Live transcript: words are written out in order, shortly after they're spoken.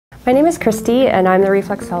My name is Kristy and I'm the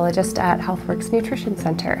reflexologist at HealthWorks Nutrition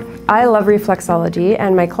Center. I love reflexology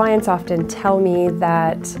and my clients often tell me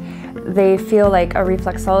that they feel like a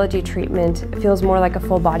reflexology treatment feels more like a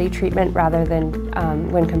full body treatment rather than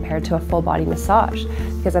when compared to a full body massage,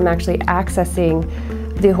 because I'm actually accessing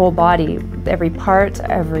the whole body. Every part,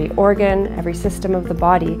 every organ, every system of the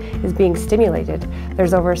body is being stimulated.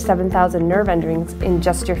 There's over 7,000 nerve endings in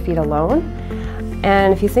just your feet alone.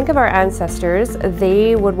 And if you think of our ancestors,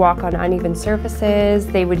 they would walk on uneven surfaces,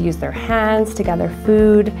 they would use their hands to gather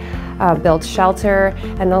food, build shelter,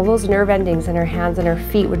 and all those nerve endings in our hands and our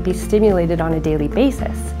feet would be stimulated on a daily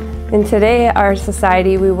basis. In today, our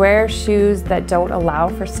society, we wear shoes that don't allow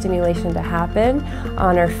for stimulation to happen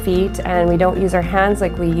on our feet, and we don't use our hands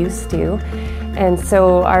like we used to. And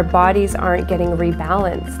so our bodies aren't getting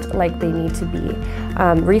rebalanced like they need to be.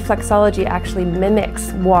 Reflexology actually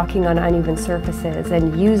mimics walking on uneven surfaces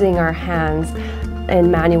and using our hands in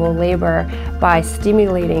manual labor by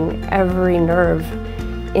stimulating every nerve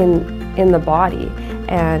in the body,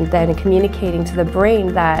 and then communicating to the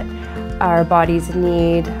brain that our bodies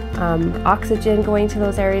need oxygen going to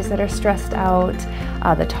those areas that are stressed out,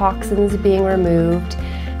 the toxins being removed,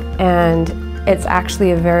 and it's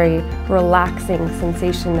actually a very relaxing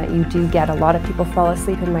sensation that you do get. A lot of people fall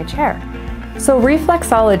asleep in my chair. So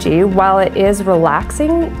reflexology, while it is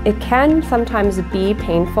relaxing, it can sometimes be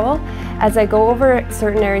painful. As I go over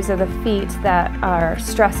certain areas of the feet that are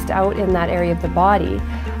stressed out in that area of the body,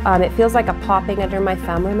 it feels like a popping under my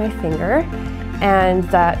thumb or my finger, and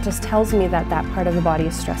that just tells me that that part of the body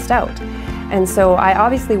is stressed out. And so I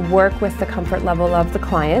obviously work with the comfort level of the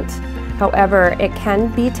client. However, it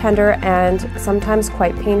can be tender and sometimes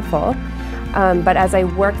quite painful, but as I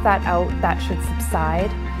work that out, that should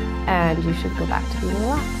subside and you should go back to being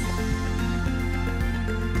relaxed.